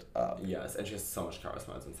eats it up. Yes, and she has so much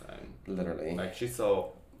charisma. It's insane. Literally. Like, she's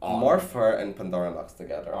so... Morph her and Pandora Knox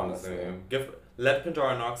together, honestly. Let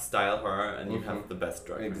Pandora Knox style her, and you have the best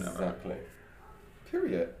drag queen ever. Exactly.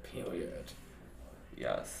 Period.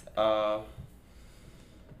 Yes.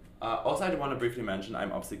 Also, I want to briefly mention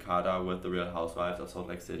I'm obcecada with the Real Housewives of Salt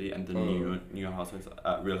Lake City and the new Housewives,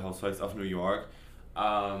 Real Housewives of New York.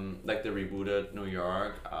 Like they rebooted New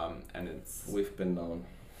York, and it's... We've been known.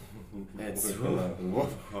 It's a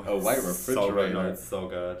white refrigerator. So good. No, it's so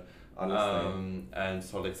good. Honestly. And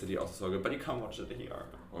Salt Lake City also so good, but you can't watch it here.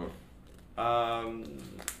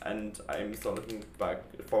 And I'm still looking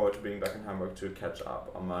forward to being back in Hamburg to catch up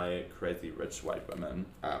on my crazy rich white women.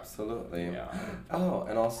 Absolutely. Yeah. Oh,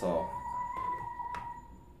 and also,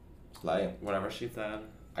 lying. Whatever she said.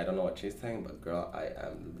 I don't know what she's saying, but girl, I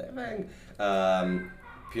am living.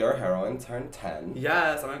 Pure Heroine turned 10.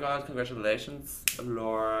 Yes, oh my god, congratulations,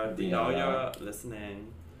 Lord. We know you're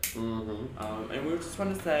listening. And we just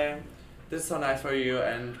want to say, this is so nice for you,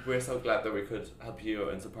 and we're so glad that we could help you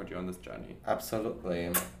and support you on this journey. Absolutely.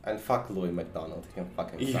 And fuck Louis McDonald. He can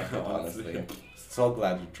fucking suck it, honestly. So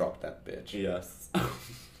glad you dropped that bitch. Yes.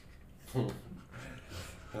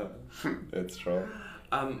 It's true.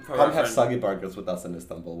 Come have soggy burgers with us in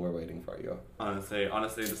Istanbul. We're waiting for you. Honestly,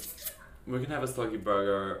 we can have a soggy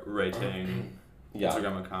burger rating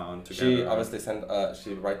Instagram account together. She obviously sent,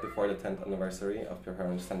 she right before the 10th anniversary of Pure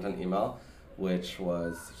Heroine sent an email, which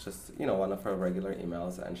was just, one of her regular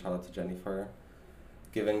emails, and shout out to Jenny for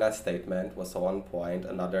giving that statement, was so on point.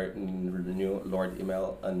 Another new Lord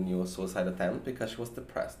email, a new suicide attempt, because she was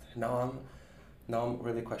depressed. Now I'm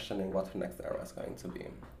really questioning what her next era is going to be.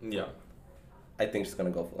 Yeah. I think she's gonna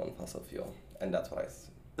go full on fossil fuel, and that's what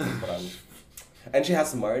I'm. And she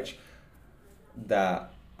has merch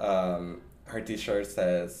that her t-shirt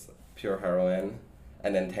says Pure Heroine,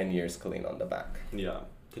 and then 10 years clean on the back. Yeah.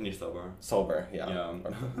 10 years sober. Sober, yeah.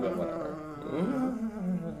 Or whatever.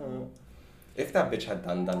 If that bitch had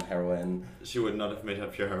done heroin, she would not have made her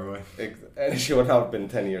Pure Heroine. And she would have been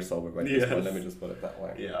 10 years sober by this point. Let me just put it that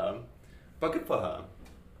way. Yeah. But good for her.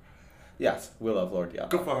 Yes, we love Lord, yeah.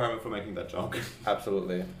 Good for her for making that joke.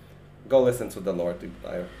 Absolutely. Go listen to the Lord Deep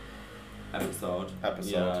Dive episode.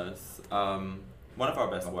 Yes. One of our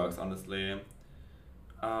best works, honestly.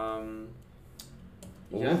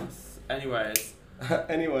 Yes. Anyways.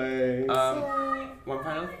 One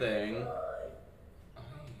final thing.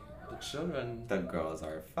 The children. The girls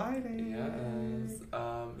are fighting. Yes.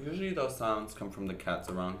 Usually those sounds come from the cats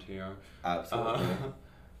around here. Absolutely.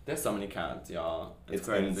 There's so many cats, y'all. It's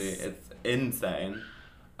crazy. It's insane.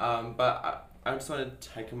 But I just want to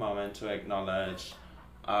take a moment to acknowledge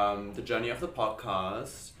the journey of the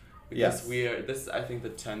podcast. Because this is, I think,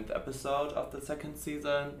 the 10th episode of the second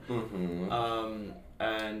season. Mm-hmm.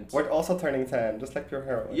 And we're also turning 10, just like your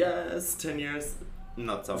heroine. Yes, 10 years.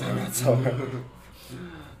 Not so hard. Not so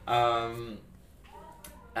hard.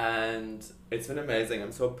 And it's been amazing.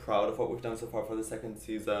 I'm so proud of what we've done so far for the second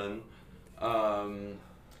season. I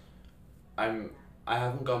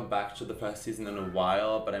haven't gone back to the first season in a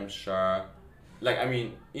while, but I'm sure, like, I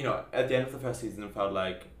mean, you know, at the end of the first season, it felt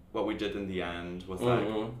like what we did in the end was like,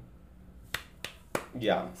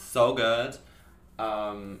 so good.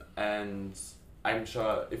 And I'm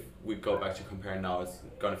sure if we go back to compare now, it's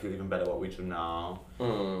gonna feel even better what we do now.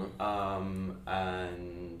 And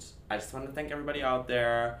I just want to thank everybody out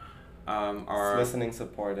there. Our listening,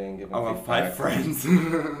 supporting, giving our feedback. 5 friends.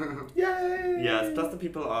 Yay! Yes, plus the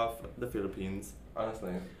people of the Philippines.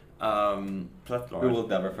 Honestly. Plus Lord. We will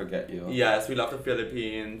never forget you. Yes, we love the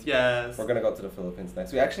Philippines. Yes. We're gonna go to the Philippines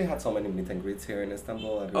next. We actually had so many meet and greets here in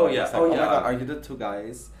Istanbul. Oh yeah. Like, oh my god, are you the 2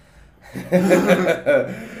 guys?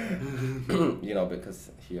 You know, because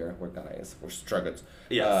here we're guys, we're struggles.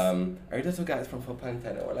 Yes. Are you the 2 guys from Philippines?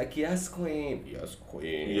 And we're like, yes, queen. Yes,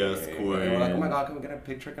 queen. Yes, queen. And we're like, oh my god, can we get a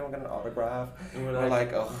picture? Can we get an autograph? And we're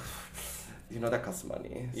like, oh, you know that costs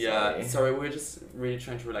money. Yeah, sorry, we're just really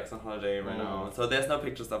trying to relax on holiday right now. So there's no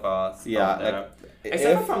pictures of us. Yeah, like,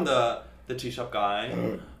 except for from the tea shop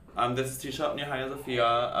guy. This is tea shop near Hagia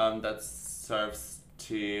Sophia. That serves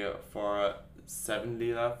tea for 7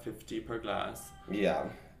 lira 50 per glass. Yeah,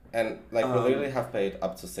 and like we literally have paid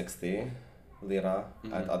up to 60 lira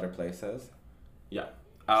at other places. Yeah.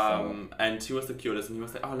 And he was the cutest, and he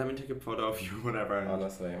was like, oh, let me take a photo of you, whatever. And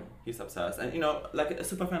honestly, he's obsessed. And you know, like a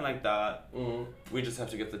super fan like that, we just have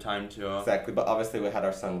to get the time to. Exactly, but obviously we had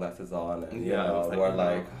our sunglasses on, and you know, like, we're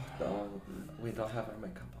like, no, we don't have our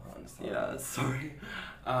makeup on. So. Yeah, sorry.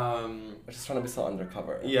 We're just trying to be so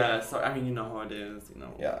undercover. Yeah, so I mean, you know how it is, you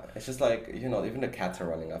know. Yeah, it's just like, you know, even the cats are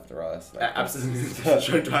running after us. Like, absolutely.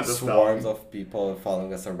 Swarms of people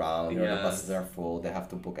following us around. You know, the buses are full. They have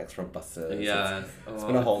to book extra buses. Yeah, it's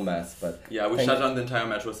been a whole mess, but yeah, we shut down the entire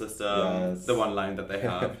metro system. Yes. The one line that they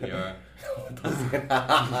have here.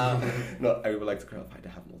 No, I would like to clarify. They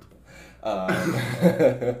have multiple.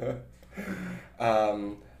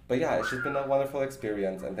 But yeah, it's just been a wonderful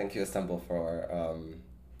experience, and thank you, Istanbul, for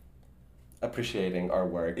appreciating our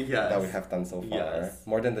work that we have done so far.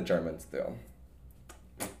 More than the Germans do.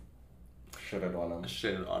 Shit it on them.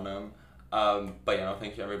 Shit it on them. But you know,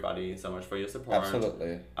 thank you everybody so much for your support.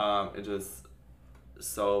 Absolutely. It is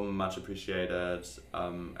so much appreciated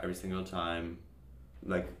every single time.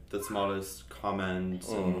 Like the smallest comment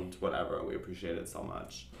and whatever, we appreciate it so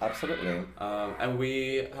much. Absolutely. And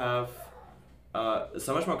we have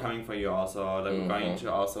so much more coming for you also. Like we're going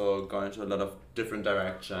to also go into a lot of different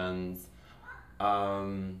directions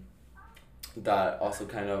that also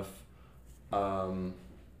kind of are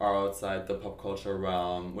outside the pop culture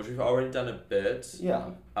realm, which we've already done a bit. Yeah.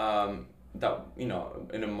 That, you know,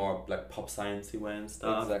 in a more like pop sciencey way and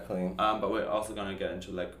stuff. Exactly. But we're also gonna get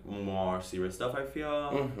into like more serious stuff, I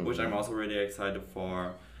feel, which I'm also really excited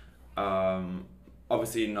for.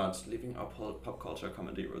 Obviously not leaving our pop culture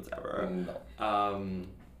comedy roots ever. No.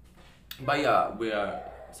 But yeah, we are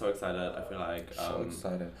so excited. I feel like so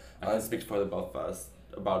excited. I can speak for the both of us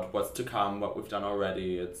about what's to come, what we've done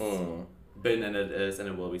already. It's been and it is and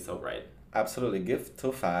it will be so great. Absolutely. Give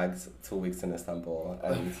 2 fags 2 weeks in Istanbul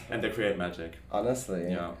and and they create magic. Honestly.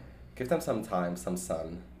 Yeah. Give them some time, some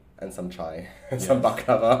sun, and some chai, and some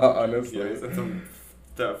baklava, honestly. Yes, and some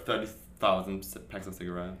 30,000 packs of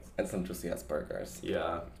cigarettes. And some juicy ass burgers.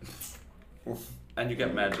 Yeah. And you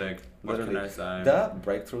get magic. What literally, can I say? The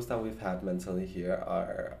breakthroughs that we've had mentally here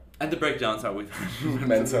are... And the breakdowns that we've had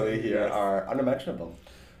mentally here are unimaginable.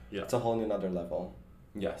 Yeah. It's a whole new another level.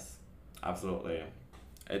 Yes. Absolutely.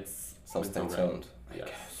 It's... So stay tuned.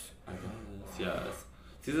 Yes. I guess. Yes.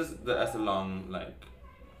 See this as a long, like,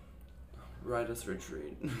 writer's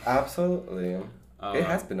retreat. Absolutely. It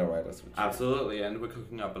has been a writer's retreat. Absolutely, and we're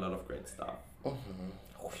cooking up a lot of great stuff.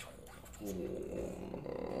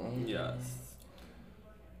 Yes.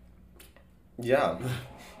 Yeah.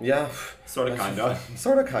 Yeah. Sorta kinda.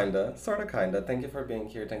 Sorta kinda. Thank you for being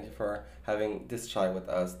here. Thank you for having this chai with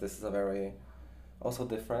us. This is a very also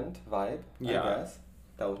different vibe, I guess,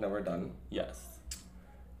 that we've never done. Yes.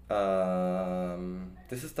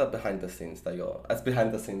 This is the behind the scenes that you'll as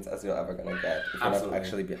behind the scenes as you're ever gonna get if you're not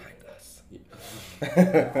actually behind us.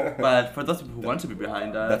 Yeah. But for those people who want to be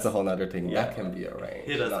behind us, that's a whole other thing. Yeah. That can be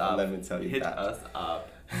arranged. Hit us up. Let me tell you Hit us up.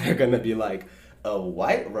 They're gonna be like, a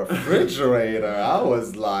white refrigerator. I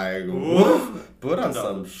was like, woof, put on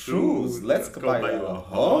some shoes. Let's go buy you a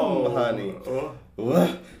home, honey. Oh.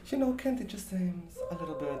 You know, Kent, it just seems a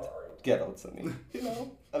little bit ghetto to me. You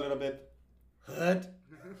know, a little bit hood.